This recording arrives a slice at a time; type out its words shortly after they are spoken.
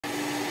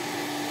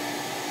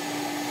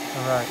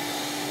All right,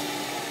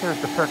 here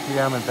at the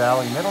Perkiomen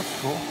Valley Middle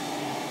School,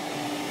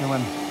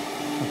 doing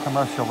some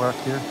commercial work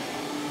here.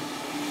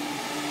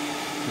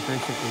 We're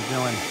basically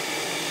doing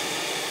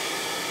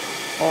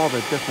all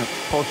the different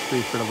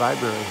upholstery for the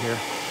library here.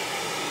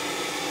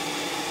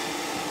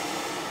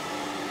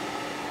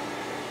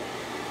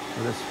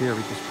 So this here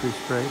we just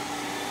pre-sprayed,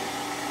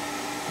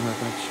 and we're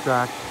going to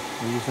extract.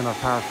 We're using our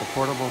powerful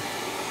portable.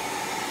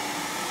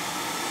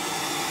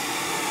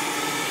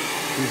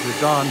 These are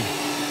done.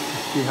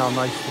 You see how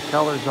nice the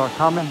colors are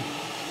coming.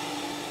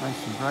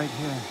 Nice and bright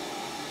here.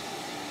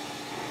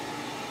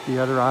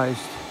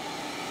 Deodorized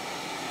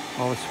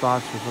all the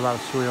spots. There's a lot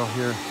of soil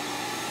here.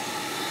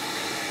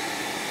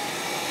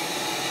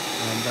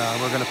 And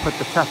we're going to put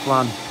the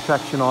Teflon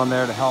protection on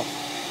there to help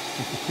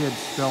with the kids'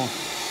 spills,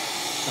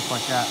 stuff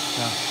like that.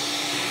 So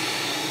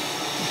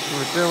that's what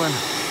we're doing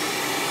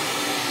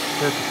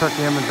here at the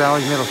Perkiomen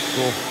Valley Middle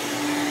School.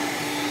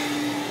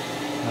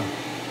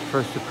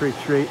 First, the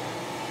pre-treat,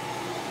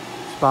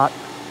 spot,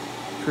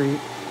 treat,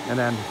 and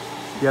then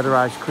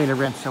deodorize, clean and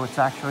rinse. So it's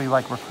actually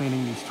like we're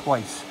cleaning these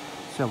twice.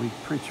 So we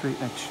pre-treat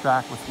and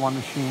extract with one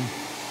machine,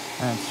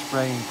 and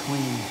spray and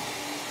clean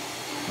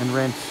and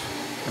rinse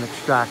and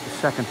extract the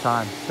second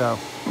time. So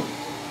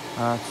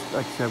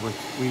like I said, we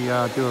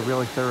do a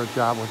really thorough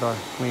job with our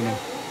cleaning.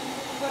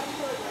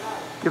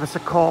 Give us a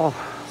call,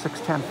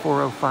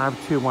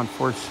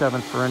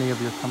 610-405-2147 for any of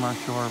your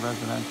commercial or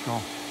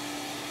residential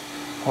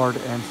hard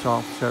and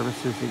soft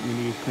surfaces that you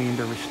need cleaned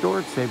or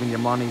restored, saving you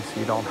money so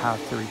you don't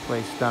have to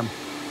replace them.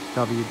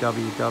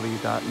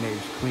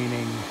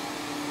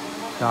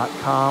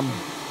 www.navescleaning.com.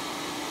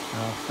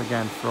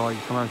 Again, for all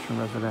your commercial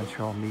and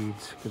residential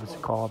needs, give us a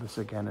call. This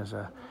again is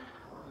a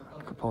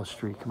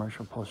upholstery,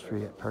 commercial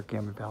upholstery at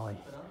Perkiomen Valley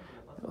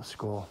Middle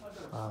School,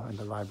 in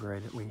the library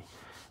that we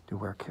do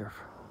work here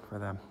for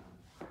them.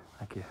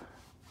 Thank you.